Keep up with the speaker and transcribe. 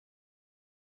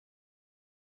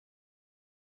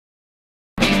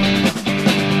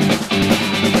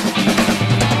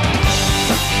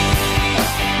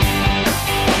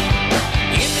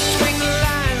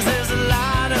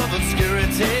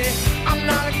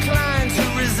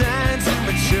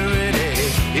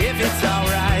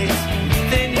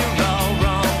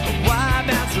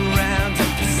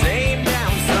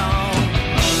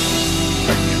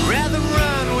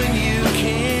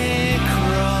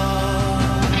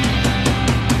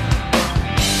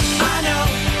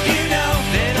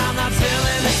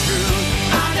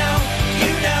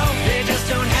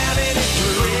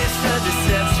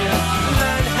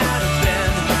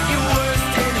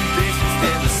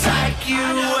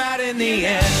in the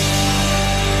end.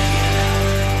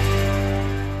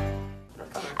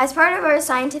 As part of our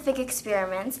scientific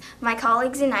experiments, my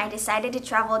colleagues and I decided to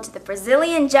travel to the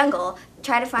Brazilian jungle to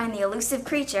try to find the elusive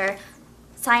creature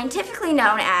scientifically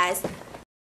known as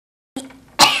the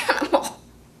animal.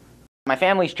 My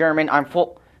family's German. I'm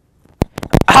full.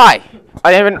 Hi,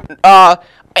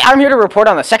 I'm here to report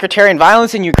on the sectarian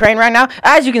violence in Ukraine right now.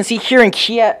 As you can see here in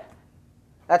Kiev,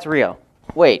 that's Rio.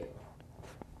 Wait,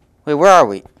 where are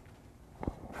we?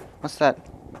 What's that?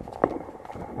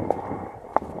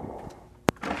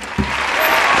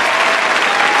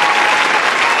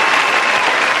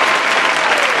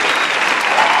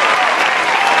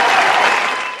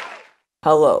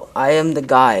 Hello, I am the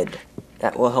guide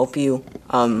that will help you,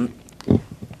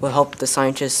 will help the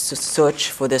scientists search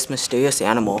for this mysterious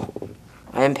animal.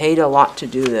 I am paid a lot to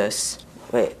do this.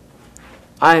 Wait,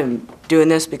 I am doing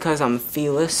this because I'm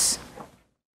fearless.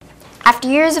 After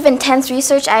years of intense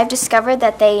research, I have discovered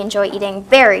that they enjoy eating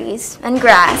berries and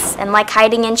grass and like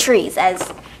hiding in trees,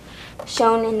 as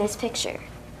shown in this picture.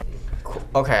 Cool.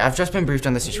 Okay, I've just been briefed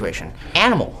on the situation.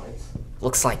 Animal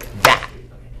looks like that.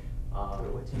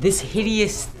 This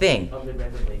hideous thing.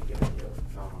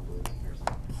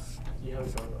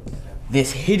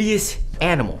 This hideous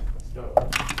animal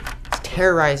is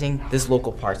terrorizing this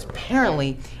local park.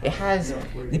 Apparently, it has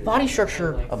the body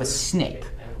structure of a snake,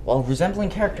 while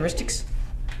resembling characteristics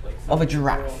of a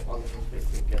giraffe.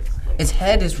 Its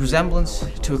head is resemblance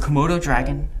to a Komodo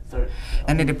dragon,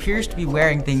 and it appears to be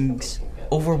wearing things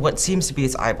over what seems to be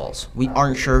its eyeballs. We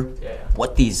aren't sure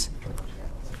what these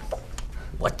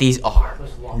are.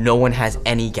 No one has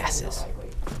any guesses.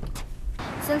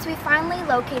 Since we finally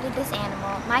located this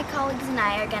animal, my colleagues and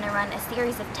I are going to run a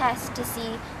series of tests to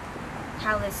see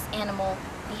how this animal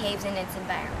behaves in its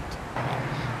environment.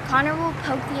 Connor will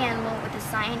poke the animal with a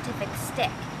scientific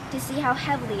stick to see how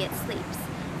heavily it sleeps.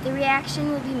 The reaction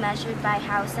will be measured by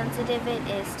how sensitive it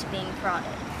is to being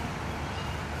prodded.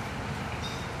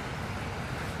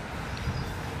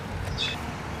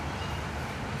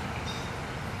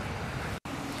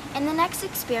 In the next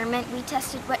experiment, we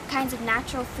tested what kinds of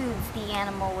natural foods the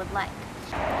animal would like.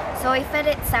 So we fed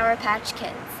it Sour Patch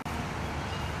Kids.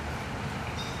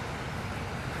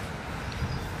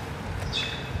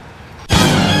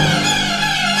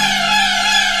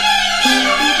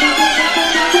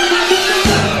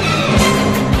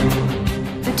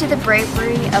 Due to the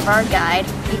bravery of our guide,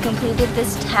 we completed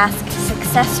this task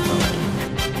successfully.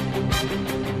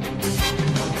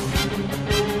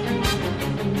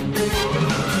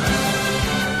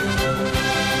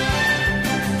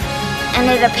 And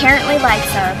it apparently likes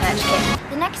Sour Patch Kids.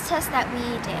 The next test that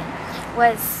we did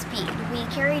was speed. We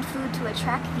carried food to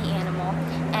attract the animal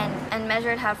and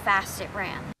measured how fast it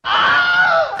ran.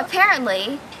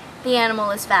 Apparently, the animal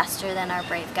is faster than our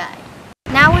brave guide.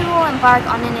 Now we will embark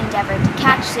on an endeavor to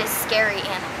catch this scary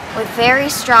animal with very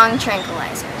strong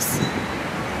tranquilizers.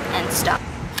 And stop.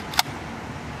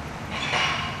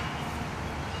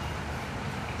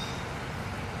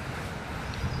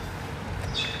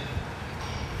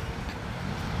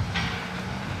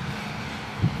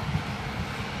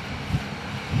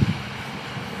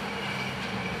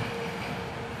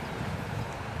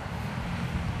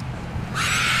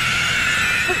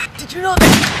 Did you know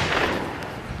that?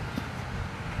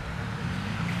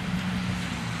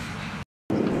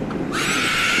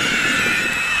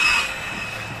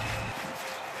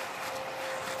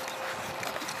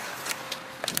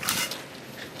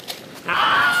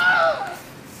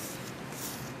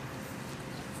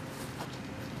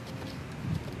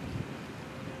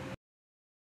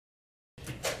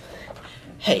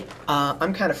 Hey,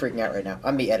 I'm kind of freaking out right now.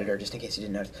 I'm the editor, just in case you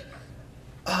didn't notice.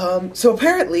 So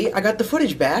apparently, I got the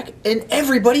footage back, and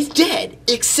everybody's dead,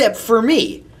 except for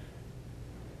me.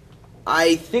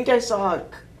 I think I saw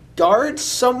guards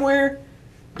somewhere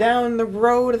down the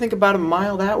road, I think about a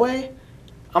mile that way.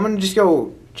 I'm gonna just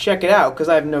go check it out, because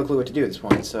I have no clue what to do at this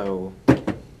point, so...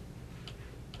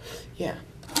 yeah.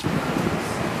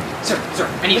 Sir,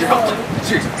 I need your help.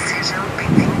 Seriously. Sejam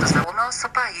bem-vindos ao nosso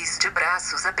país de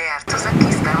braços abertos. Aqui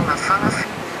está uma fala.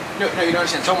 No, you don't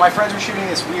understand. So my friends were shooting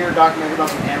this weird documentary about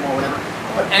some animal or whatever.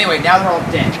 But anyway, now they're all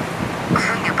dead.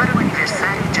 Venha para o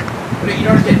aniversário de... No, you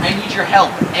don't understand. I need your help.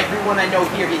 Everyone I know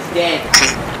here is dead.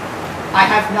 I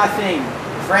have nothing.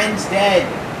 Friends dead.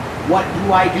 What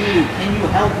do I do? Can you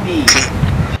help me?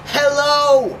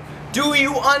 Hello! Do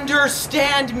you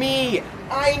understand me?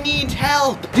 I need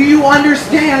help. Do you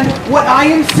understand what I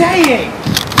am saying?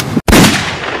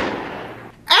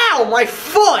 Ow, my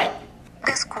foot!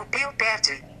 Desculpe, eu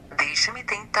perdi. Deixe-me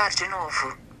tentar de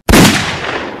novo.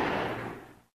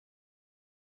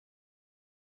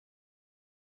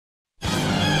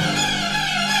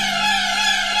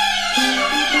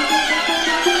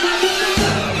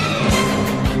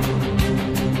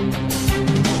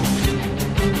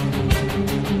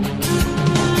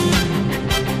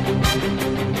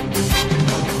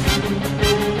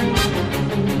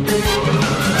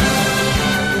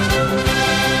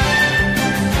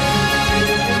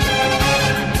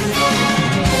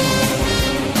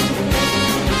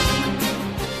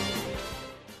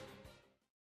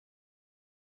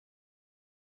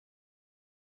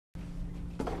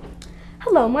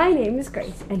 Hello, my name is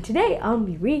Grace, and today I'll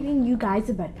be reading you guys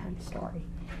a bedtime story.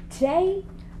 Today,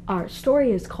 our story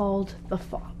is called The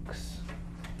Fox.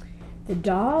 The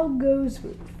dog goes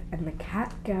woof, and the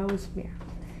cat goes meow.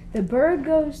 The bird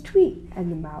goes tweet,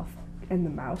 and the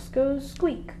mouse goes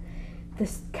squeak. The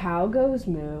cow goes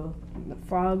moo, and the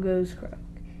frog goes croak,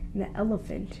 and the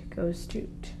elephant goes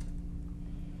toot.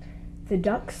 The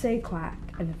ducks say quack,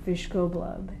 and the fish go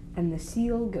blub, and the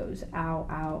seal goes ow,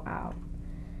 ow, ow.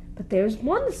 But there's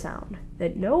one sound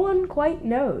that no one quite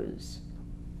knows.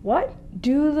 What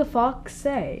do the fox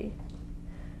say?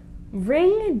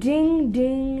 Ring, ding,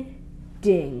 ding,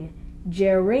 ding,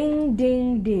 ja-ring,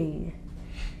 ding, ding.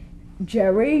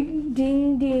 Ja-ring,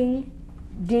 ding, ding,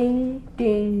 ding,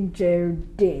 ding,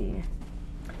 ja-ding.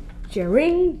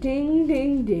 Ja-ring, ding,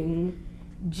 ding, ding,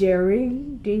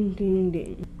 ja-ring, ding, ding,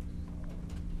 ding.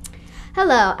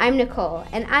 Hello, I'm Nicole,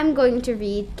 and I'm going to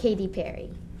read Katy Perry.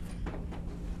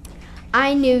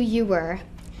 I knew you were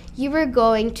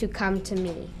going to come to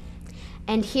me.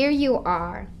 And here you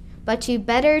are, but you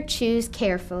better choose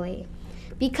carefully,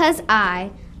 because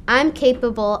I'm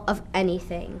capable of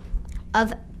anything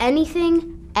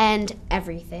and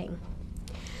everything.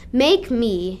 Make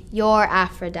me your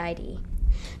Aphrodite.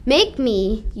 Make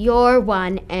me your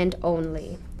one and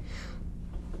only.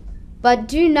 But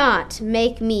do not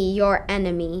make me your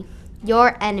enemy,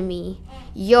 your enemy,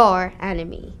 your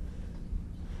enemy.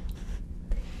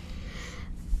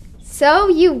 So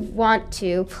you want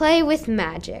to play with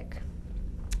magic.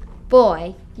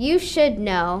 Boy, you should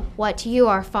know what you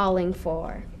are falling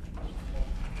for.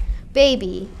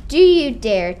 Baby, do you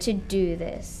dare to do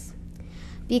this?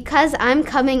 Because I'm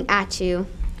coming at you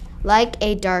like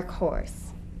a dark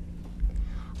horse.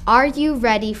 Are you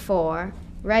ready for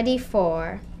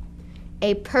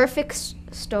a perfect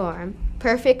storm?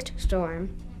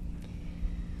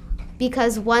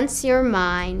 Because once you're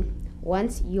mine,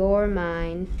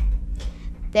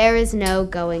 there is no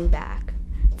going back.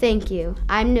 Thank you.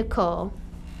 I'm Nicole.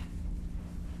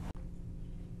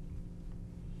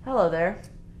 Hello there.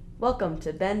 Welcome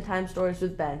to Ben Time Stories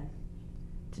with Ben.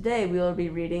 Today we will be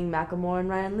reading Macklemore and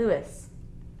Ryan Lewis.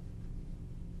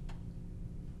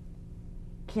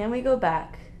 Can we go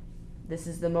back? This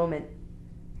is the moment.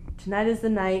 Tonight is the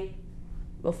night.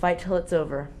 We'll fight till it's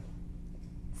over.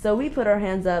 So we put our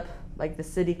hands up like the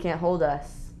city can't hold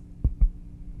us.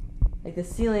 Like the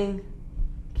ceiling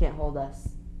can't hold us.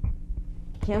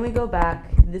 Can we go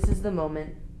back? This is the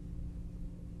moment.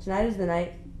 Tonight is the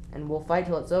night, and we'll fight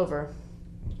till it's over.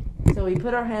 So we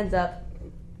put our hands up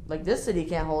like this city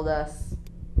can't hold us.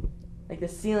 Like the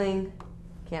ceiling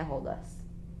can't hold us.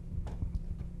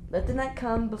 Let the night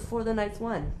come before the night's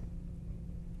won.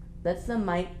 Let some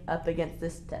might up against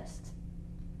this test.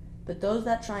 But those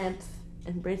that triumph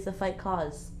embrace the fight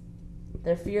cause.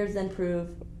 Their fears then prove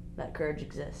that courage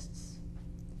exists.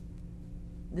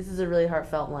 This is a really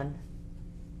heartfelt one.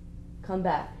 Come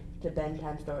back to Ben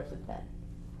Time Stories with Ben.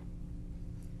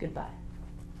 Goodbye.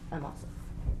 I'm awesome.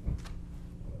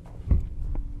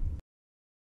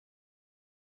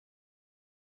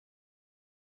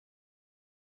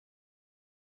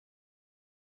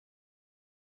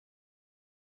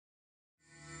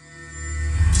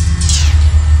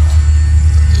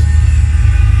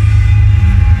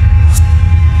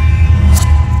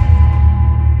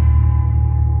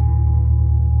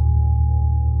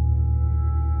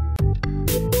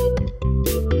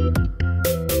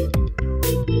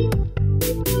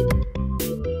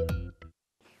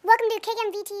 Welcome to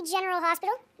KMVT General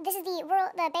Hospital. This is the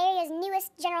Bay Area's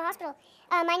newest general hospital.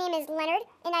 My name is Leonard,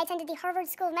 and I attended the Harvard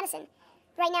School of Medicine.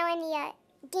 Right now I'm the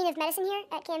Dean of Medicine here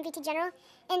at KMVT General,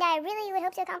 and I really would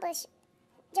hope to accomplish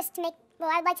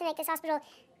I'd like to make this hospital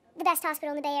the best hospital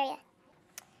in the Bay Area.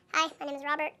 Hi, my name is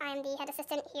Robert. I am the head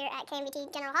assistant here at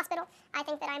KMVT General Hospital. I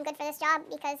think that I'm good for this job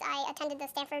because I attended the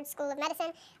Stanford School of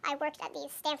Medicine. I worked at the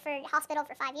Stanford Hospital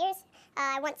for 5 years.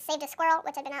 I once saved a squirrel,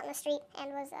 which had been out in the street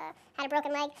and had a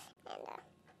broken leg. And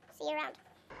see you around.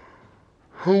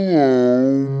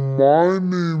 Hello, my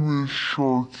name is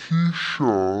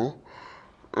Sharkeisha,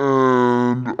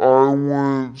 and I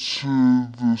went to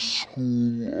the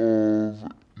School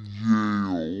of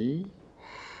Yale.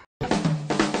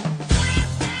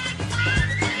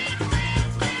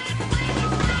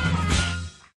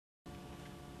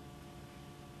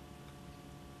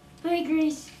 Hi,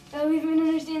 Grace. We've been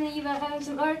understanding that you've been having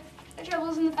some heart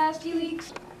troubles in the past few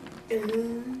weeks.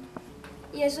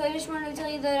 Yeah, so I just wanted to tell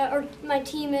you that my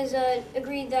team has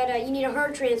agreed that you need a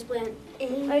heart transplant.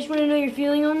 I just want to know your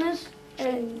feeling on this.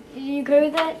 Do you agree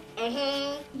with that?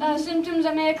 Symptoms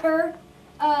that may occur.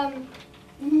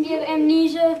 You have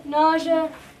amnesia,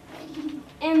 nausea,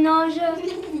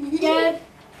 death,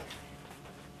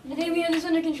 I think we have this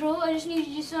under control. I just need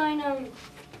you to sign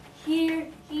here,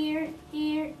 here,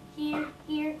 here, here,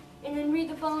 here, and then read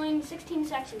the following 16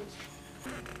 sections.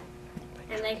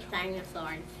 I like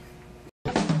dinosaurs.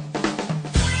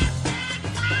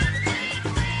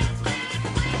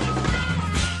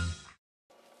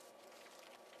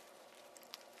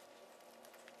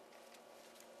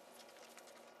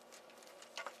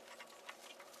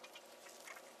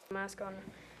 Mask on.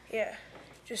 Yeah,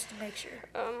 just to make sure.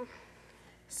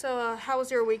 So how was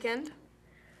your weekend?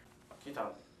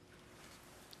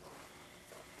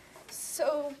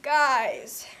 So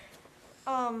guys,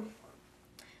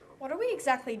 what are we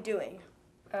exactly doing?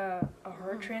 A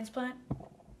heart transplant?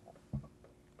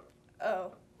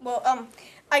 Oh, well,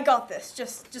 I got this.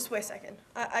 Just wait a second.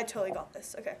 I totally got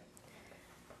this. Okay.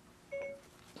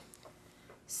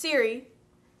 Siri,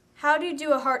 how do you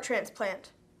do a heart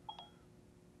transplant?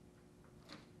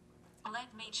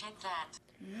 Let me check that.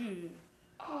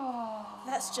 Oh,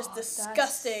 that's just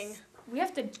disgusting. We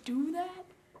have to do that?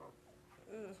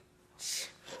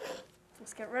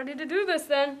 Let's get ready to do this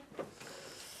then.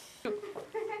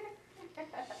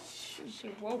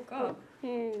 She woke up.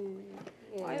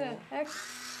 Why the heck?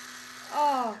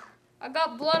 Oh, I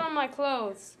got blood on my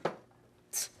clothes.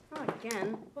 Not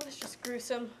again. Well, that's just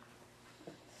gruesome.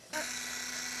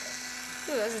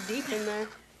 Ooh, that's deep in there.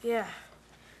 Yeah.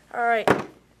 All right.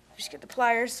 Just get the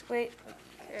pliers. Wait.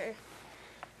 Okay.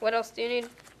 What else do you need?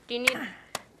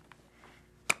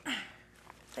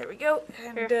 There we go.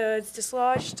 And it's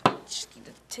dislodged. Just need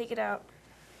to take it out.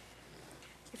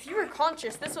 If you were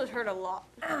conscious, this would hurt a lot.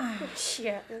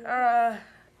 Yeah.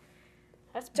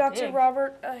 That's Dr. big.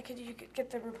 Robert, could you get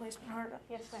the replacement heart?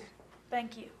 Yes, sir.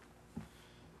 Thank you.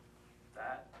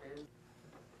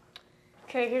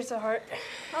 Okay, here's the heart.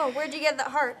 Oh, where'd you get that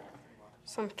heart?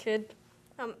 Some kid.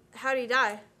 How'd he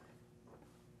die?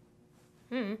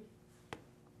 Yeah,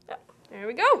 there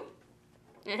we go.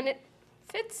 And it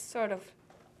fits, sort of.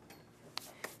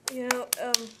 You know,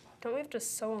 Don't we have to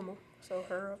sew him? Sew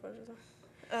her up or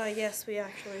something? yes, we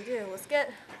actually do. Let's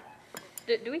get.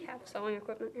 Do we have sewing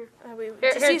equipment here?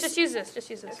 Just Just use this. Just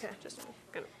use this. Okay. Just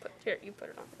gonna put here. You put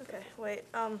it on. Okay, wait.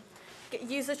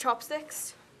 Use the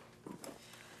chopsticks.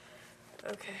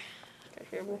 Okay. Okay,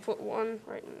 here we'll put one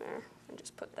right in there and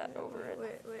just put that over it.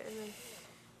 Wait, and then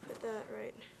put that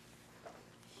right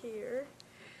here.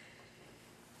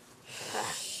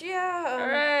 Yeah.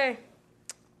 Hooray!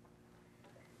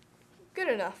 Good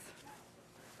enough.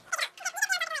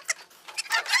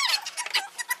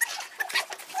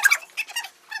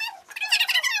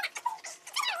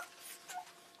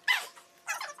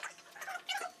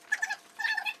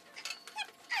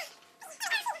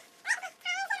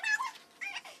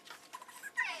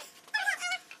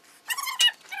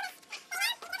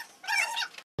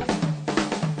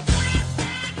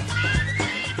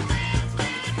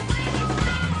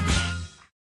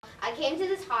 I came to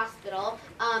this hospital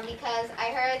because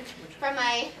I heard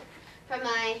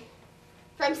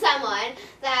from someone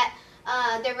that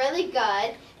they're really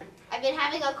good. I've been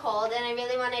having a cold and I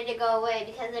really wanted to go away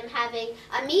because I'm having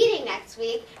a meeting next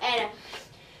week and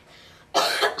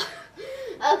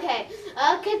okay,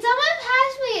 can someone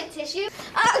pass me a tissue?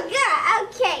 Oh yeah,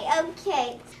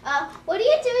 okay. What are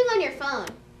you doing on your phone?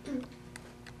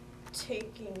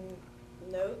 Taking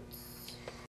notes.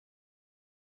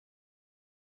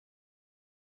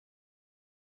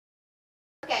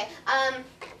 Okay,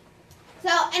 so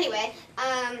anyway,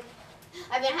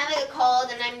 I've been having a cold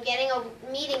and I'm getting a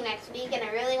meeting next week and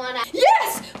I really want to...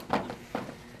 Yes!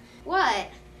 What?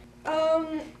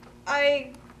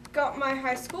 I got my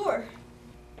high score.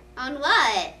 On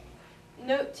what?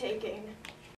 Note taking.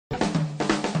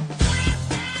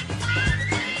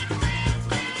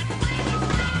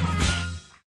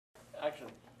 Action.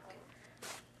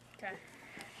 Okay.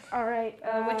 All right.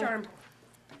 Which arm?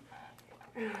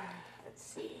 Let's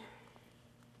see.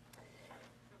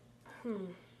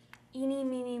 Eeny,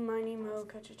 meeny, miny, mo,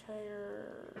 catch a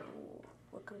tire.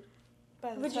 What comes?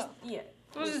 By the We'll just, toe. yeah.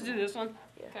 We'll just do this one.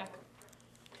 Yeah. Okay.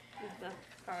 The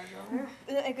card over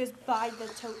here. It goes by the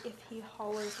toe if he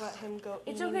hollers, let him go.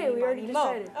 It's eeny, okay, meeny, we already miny,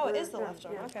 mo. decided. Oh, it We're is the done, left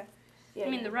arm. yeah. Okay. Yeah. I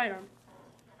mean the right arm.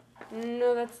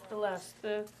 No, that's the left.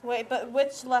 Wait, but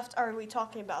which left are we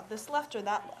talking about? This left or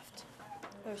that left?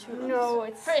 There's two lefts. No,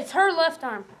 it's her left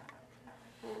arm.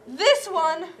 This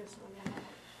one. This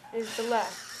one is the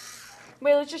left.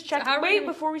 Wait, let's just check. So how are we Wait,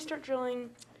 gonna- before we start drilling.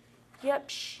 Yep,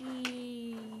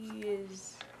 she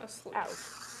is asleep. out.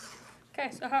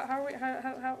 Okay, so how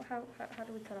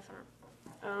do we cut off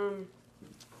an arm?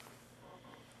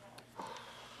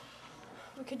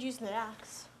 We could use an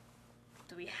axe.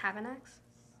 Do we have an axe?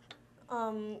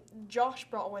 Josh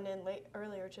brought one in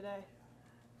earlier today.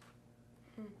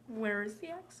 Where is the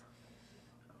X?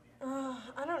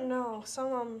 I don't know.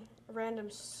 Some random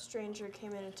stranger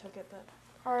came in and took it, but.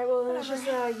 All right, well, then let's just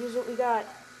use what we got.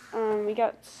 We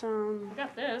got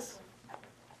this.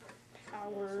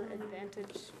 Power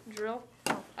advantage drill.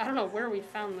 I don't know where we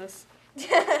found this.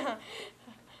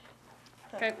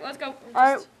 Okay, let's go.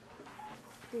 All right.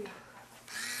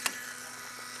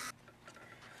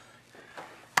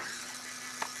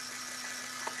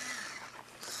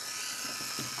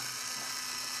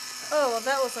 Oh, well,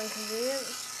 that was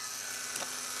inconvenient.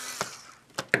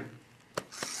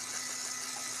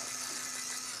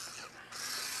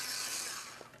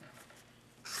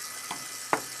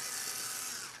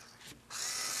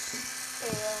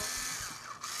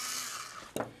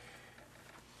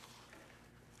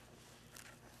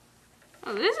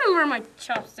 Oh, this is where my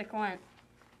chopstick went.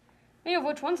 Hey,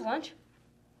 which one's lunch?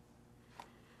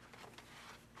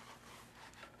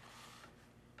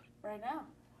 Right now.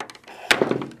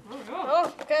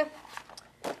 Oh, okay.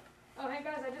 Oh, hey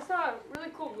guys, I just saw a really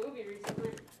cool movie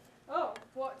recently. Oh,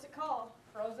 what's it called?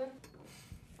 Frozen.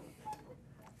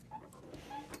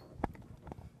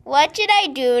 What should I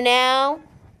do now?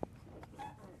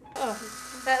 Oh,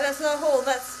 that's not a hole.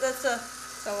 That's a.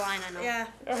 It's a line, I know. Yeah.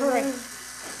 All right.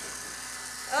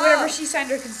 Whatever she signed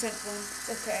her consent form. It's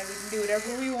okay. We can do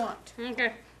whatever we want.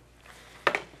 Okay.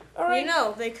 All right. You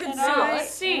know, they could sue Let's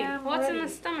us. see. What's in the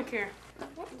stomach here?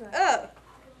 Oh.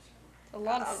 A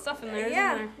lot of stuff in there,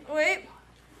 Yeah. isn't there? Wait.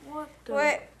 What the?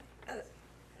 Wait.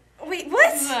 Wait,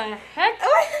 what? What the heck?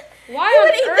 What? Why Who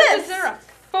would eat on earth this? is there a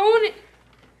phone?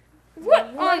 What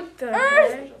on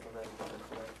earth?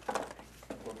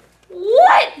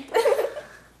 What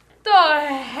the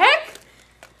heck?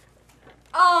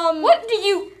 What do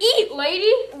you eat,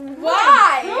 lady?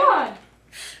 Why? God.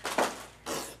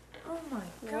 Oh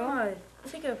my god.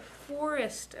 It's like a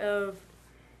forest of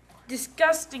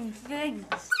disgusting things.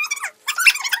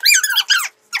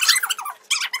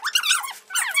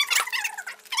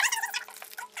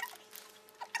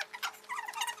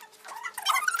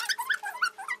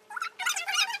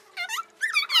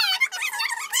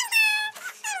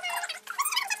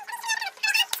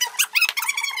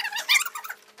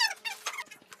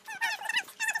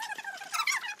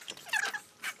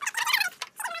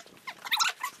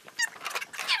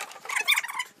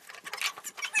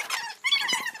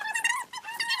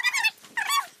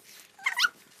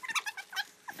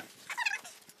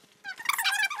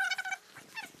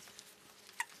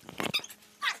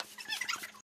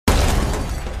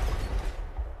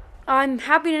 I'm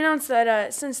happy to announce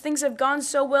that since things have gone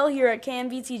so well here at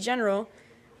KMVT General,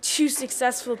 2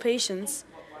 successful patients,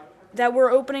 that we're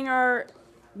opening our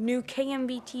new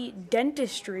KMVT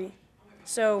dentistry.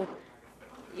 So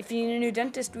if you need a new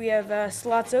dentist, we have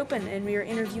slots open and we are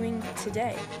interviewing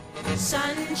today.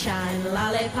 Sunshine,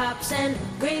 lollipops, and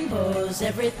rainbows.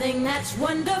 Everything that's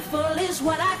wonderful is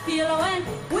what I feel when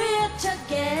we're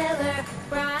together.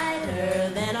 Brighter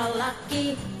than a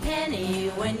lucky penny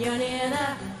when you're near,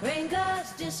 the rain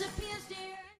goes, disappears, dear.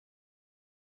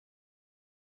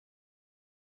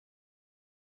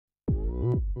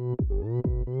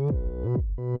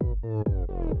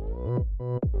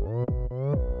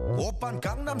 오빤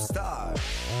강남 스타일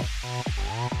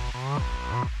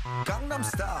강남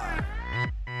스타일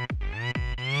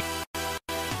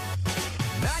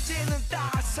낮에는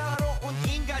따사로운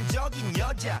인간적인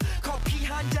여자 커피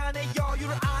한 잔에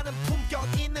여유를 아는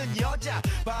품격 있는 여자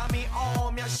밤이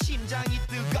오면 심장이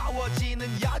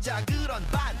뜨거워지는 여자 그런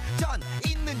반전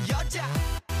있는 여자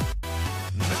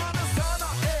나는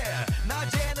선호해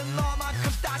낮에는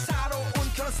너만큼 따사로운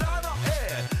그런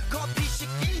선호해 커피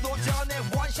식기도 전에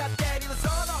원샷 때리는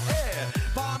선호해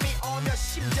밤이 오면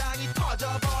심장이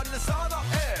터져버리는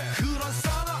선호해 그런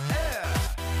선호해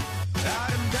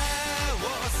아름다워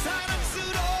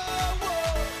사랑스러워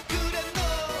그래 너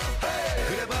hey.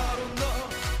 그래 바로 너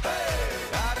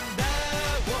hey.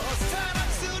 아름다워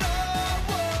사랑스러워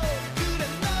그래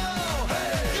너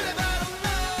hey. 그래 바로 너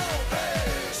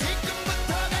hey.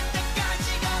 지금부터 갈 때까지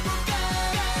가볼까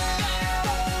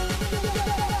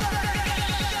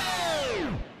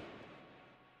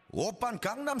오빤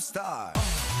강남 스타일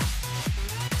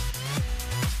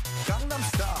강남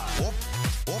스타일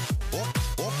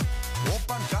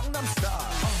오빤 강남 스타일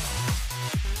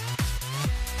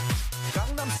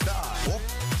강남 스타일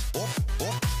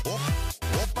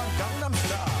오빤 강남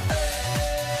스타일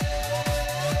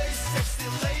에이 섹시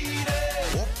레이디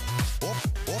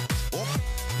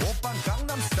오빤 강남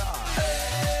스타일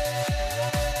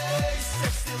에이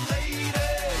섹시 레이디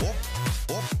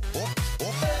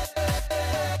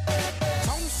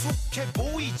정숙해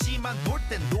보이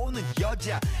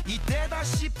여자 이때다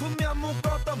싶으면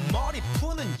묶었던 머리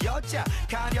푸는 여자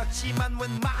가렸지만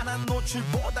웬만한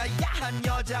노출보다 야한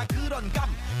여자 그런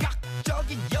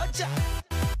감각적인 여자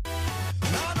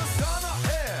나는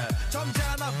선어해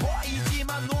점잖아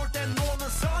보이지만 놀 땐 노는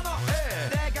선어해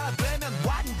내가 되면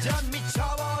완전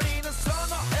미쳐버리는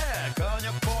선어해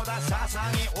근육보다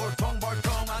사상이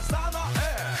울퉁불퉁한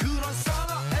선어해 그런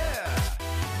선어해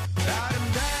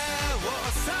아름다워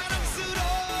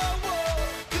사랑스러워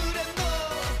그래 너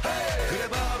그래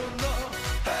바로 너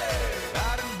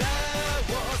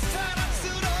아름다워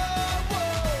사랑스러워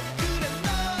그래 너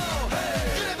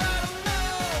그래 바로 너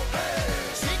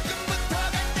지금부터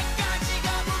갈 때까지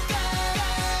가볼까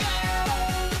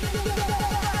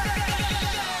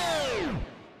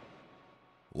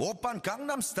오빤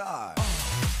강남스타일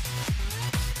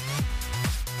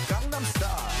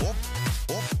강남스타일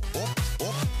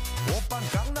오빤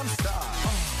강남스타일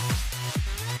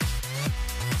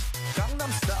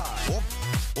강남스타일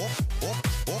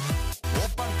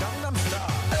오빤 강남스타일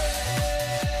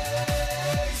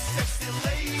에이 섹시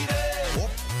레이디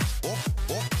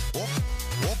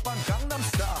오빤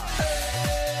강남스타일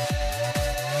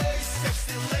에이 섹시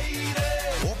레이디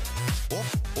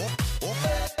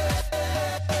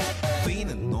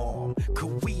비는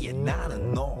놈그 위에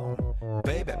나는 놈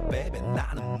베이베 베이베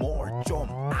나는 뭘 좀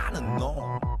아는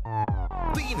놈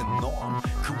비는 놈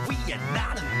그 위에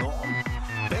나는 놈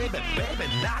베이베 베이베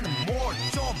나는 뭘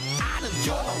좀 아는 놈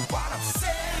You know what I'm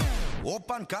saying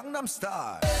오빤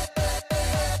강남스타일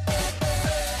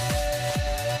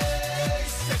에이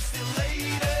섹시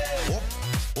레이디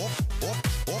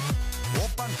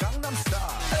오빤 강남스타일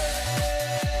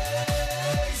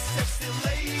에이 섹시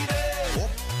레이디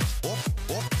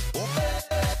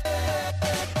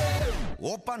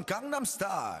오빤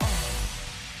강남스타일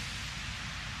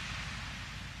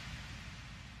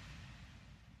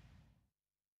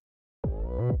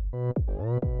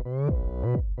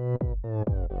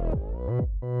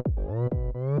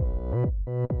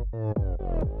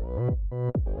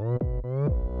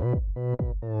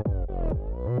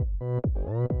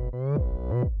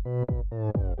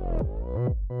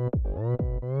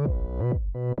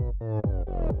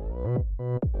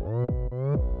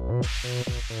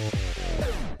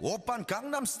오빤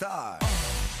강남스타일